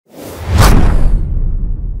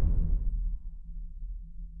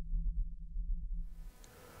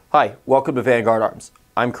Hi, welcome to Vanguard Arms.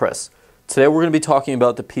 I'm Chris. Today we're going to be talking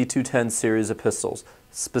about the P210 series of pistols,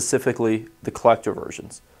 specifically the collector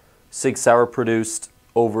versions. Sig Sauer produced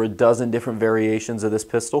over a dozen different variations of this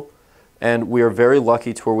pistol, and we are very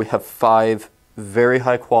lucky to where we have 5 very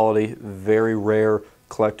high quality, very rare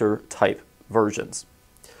collector type versions.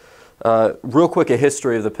 Real quick, a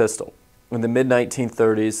history of the pistol. In the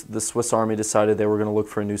mid-1930s, the Swiss Army decided they were going to look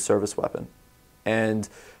for a new service weapon, and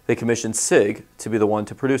they commissioned SIG to be the one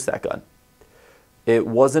to produce that gun. It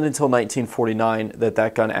wasn't until 1949 that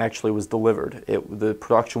that gun actually was delivered. The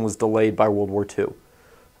production was delayed by World War II.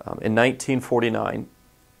 In 1949,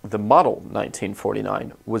 the model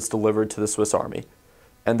 1949 was delivered to the Swiss Army,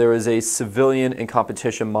 and there is a civilian and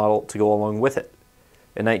competition model to go along with it.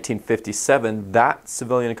 In 1957, that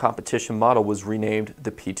civilian and competition model was renamed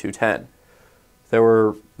the P210. There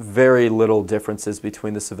were very little differences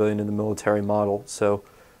between the civilian and the military model, so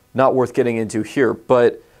not worth getting into here.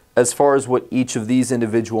 But as far as what each of these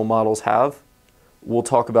individual models have, we'll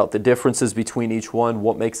talk about the differences between each one,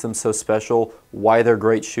 what makes them so special, why they're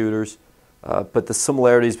great shooters. But the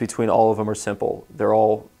similarities between all of them are simple. They're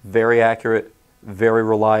all very accurate, very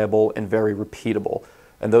reliable, and very repeatable.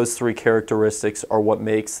 And those 3 characteristics are what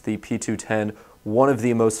makes the P210 one of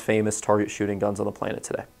the most famous target shooting guns on the planet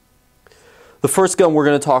today. The first gun we're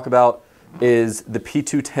going to talk about is the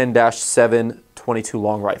P210-7 22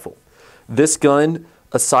 long rifle. This gun,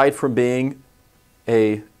 aside from being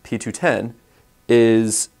a P210,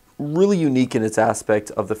 is really unique in its aspect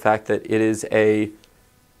of the fact that it is a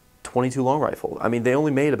 22 long rifle. I mean, they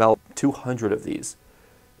only made about 200 of these.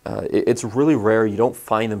 It's really rare. You don't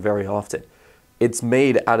find them very often. It's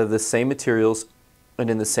made out of the same materials and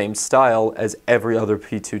in the same style as every other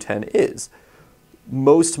P210 is.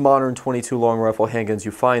 Most modern 22 long rifle handguns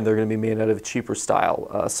you find, they're going to be made out of a cheaper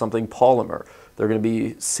style, something polymer. They're going to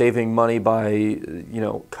be saving money by,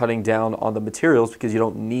 cutting down on the materials because you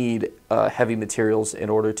don't need heavy materials in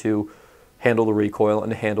order to handle the recoil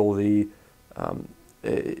and handle the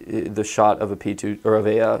shot of a P2 or of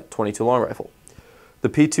a 22 long rifle. The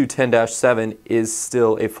P210-7 is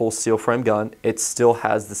still a full steel frame gun. It still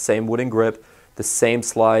has the same wooden grip, the same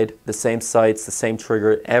slide, the same sights, the same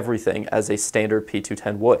trigger, everything as a standard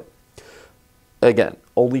P210 would. Again,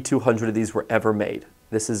 only 200 of these were ever made.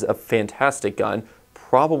 This is a fantastic gun,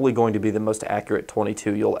 probably going to be the most accurate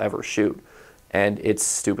 22 you'll ever shoot, and it's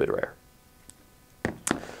stupid rare.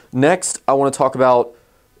 Next, I want to talk about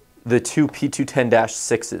the 2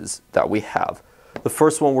 P210-6s that we have. The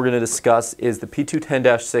first one we're going to discuss is the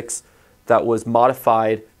P210-6 that was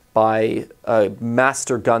modified by a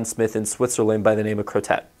master gunsmith in Switzerland by the name of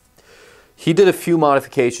Crotet. He did a few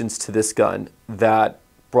modifications to this gun that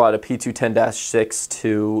brought a P210-6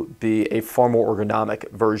 to be a far more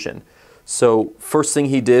ergonomic version. So first thing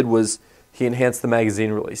he did was he enhanced the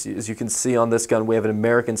magazine release. As you can see on this gun, we have an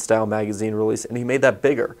American style magazine release, and he made that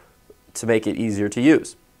bigger to make it easier to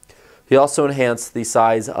use. He also enhanced the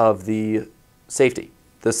size of the safety.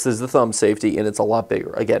 This is the thumb safety, and it's a lot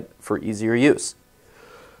bigger, again, for easier use.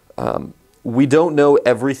 We don't know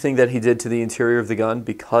everything that he did to the interior of the gun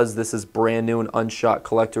because this is brand new and unshot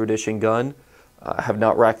collector edition gun. I have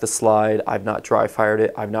not racked the slide, I've not dry fired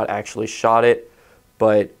it, I've not actually shot it,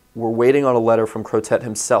 but we're waiting on a letter from Crotet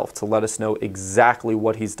himself to let us know exactly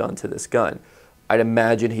what he's done to this gun. I'd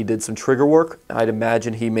imagine he did some trigger work. I'd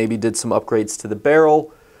imagine he maybe did some upgrades to the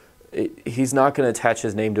barrel. He's not going to attach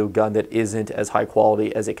his name to a gun that isn't as high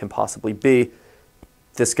quality as it can possibly be.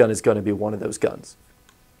 This gun is going to be one of those guns.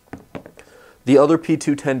 The other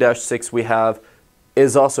P210-6 we have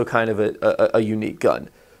is also kind of a unique gun.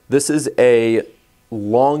 This is a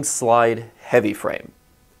long slide heavy frame.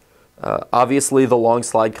 Obviously, the long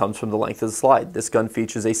slide comes from the length of the slide. This gun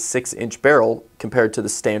features a 6-inch barrel compared to the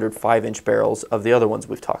standard 5-inch barrels of the other ones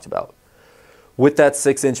we've talked about. With that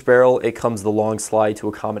 6-inch barrel, it comes the long slide to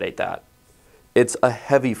accommodate that. It's a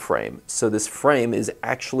heavy frame, so this frame is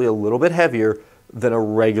actually a little bit heavier than a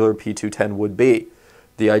regular P210 would be.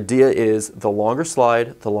 The idea is the longer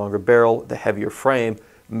slide, the longer barrel, the heavier frame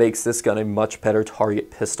makes this gun a much better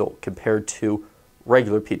target pistol compared to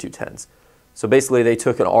regular P210s. So basically they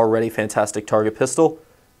took an already fantastic target pistol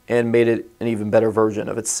and made it an even better version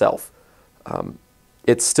of itself.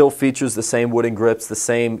 It still features the same wooden grips, the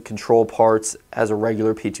same control parts as a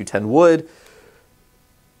regular P210 would,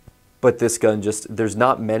 but this gun just, there's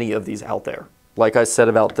not many of these out there. Like I said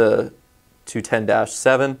about the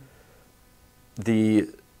 210-7,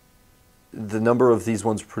 the number of these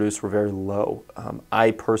ones produced were very low.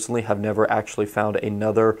 I personally have never actually found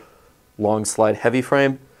another long slide heavy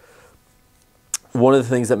frame. One of the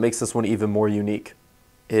things that makes this one even more unique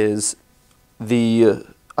is the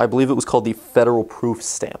I believe it was called the Federal Proof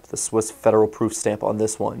stamp. The Swiss Federal Proof stamp on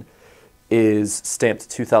this one is stamped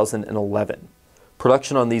 2011.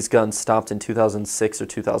 Production on these guns stopped in 2006 or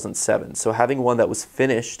 2007. So having one that was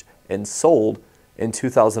finished and sold in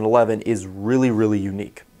 2011 is really, really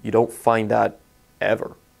unique. You don't find that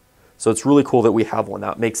ever. So it's really cool that we have one.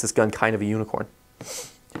 That makes this gun kind of a unicorn.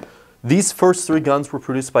 These first three guns were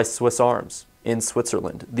produced by Swiss Arms in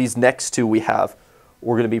Switzerland. These next two we have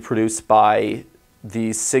were going to be produced by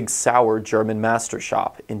the Sig Sauer German master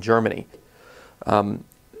shop in Germany.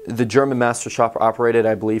 The German master shop operated,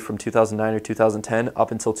 I believe, from 2009 or 2010 up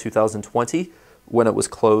until 2020 when it was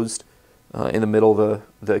closed in the middle of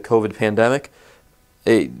the COVID pandemic.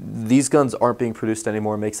 These guns aren't being produced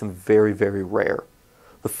anymore. It makes them very, very rare.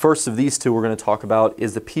 The first of these two we're going to talk about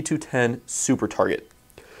is the P210 Super Target.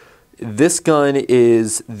 This gun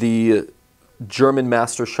is the German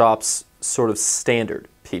master shop's sort of standard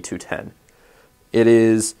P210. It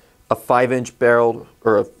is a 5-inch barreled,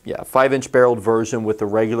 or a 5-inch barreled version with the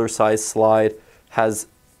regular size slide, has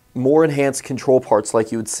more enhanced control parts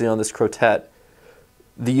like you would see on this Crotet.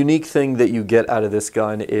 The unique thing that you get out of this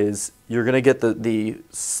gun is you're going to get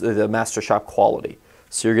the master shop quality.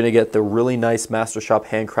 So you're going to get the really nice master shop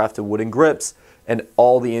handcrafted wooden grips, and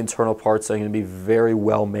all the internal parts are going to be very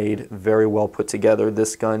well made, very well put together.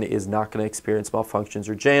 This gun is not going to experience malfunctions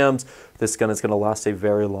or jams. This gun is going to last a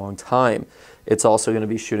very long time. It's also going to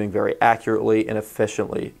be shooting very accurately and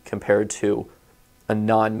efficiently compared to a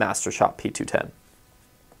non-master shop P210.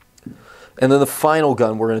 And then the final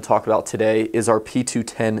gun we're going to talk about today is our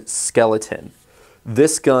P210 Skeleton.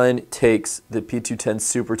 This gun takes the P210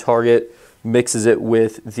 Super Target, mixes it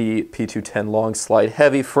with the P210 Long Slide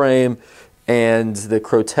Heavy Frame and the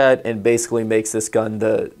Crotet, and basically makes this gun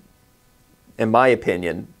in my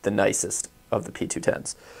opinion, the nicest of the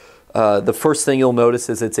P210s. The first thing you'll notice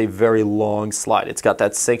is it's a very long slide. It's got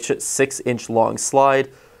that 6-inch long slide,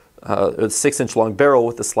 or the 6-inch long barrel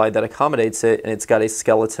with the slide that accommodates it, and it's got a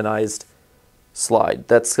skeletonized slide.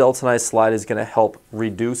 That skeletonized slide is going to help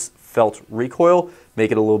reduce felt recoil,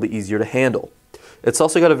 make it a little bit easier to handle. It's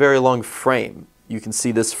also got a very long frame. You can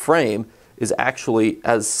see this frame is actually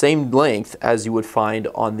as same length as you would find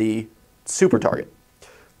on the Super Target.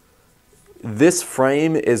 This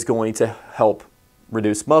frame is going to help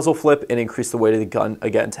reduce muzzle flip and increase the weight of the gun,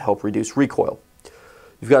 again, to help reduce recoil.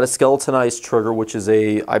 You've got a skeletonized trigger, which is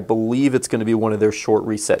I believe it's going to be one of their short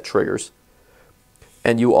reset triggers.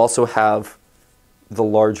 And you also have the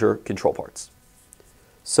larger control parts.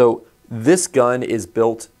 So this gun is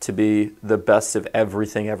built to be the best of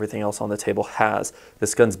everything else on the table has.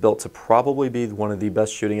 This gun's built to probably be one of the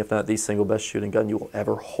best shooting, if not the single best shooting gun you will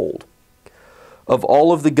ever hold. Of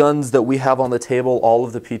all of the guns that we have on the table, all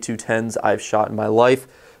of the P210s I've shot in my life,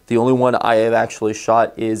 the only one I have actually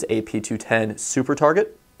shot is a P210 Super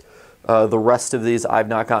Target. The rest of these I've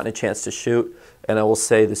not gotten a chance to shoot, and I will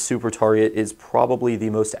say the Super Target is probably the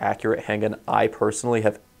most accurate handgun I personally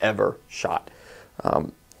have ever shot.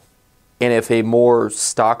 And if a more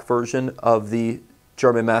stock version of the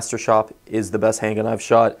German Master Shop is the best handgun I've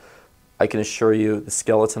shot, I can assure you the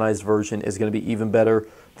skeletonized version is going to be even better.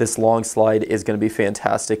 This long slide is going to be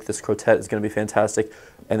fantastic. This Crotet is going to be fantastic.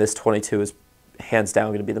 And this 22 is hands down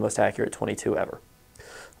going to be the most accurate 22 ever.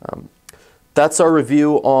 That's our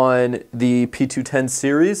review on the P210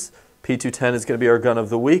 series. P210 is going to be our gun of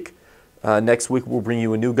the week. Next week we'll bring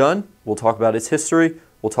you a new gun. We'll talk about its history.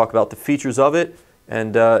 We'll talk about the features of it.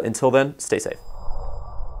 And until then, stay safe.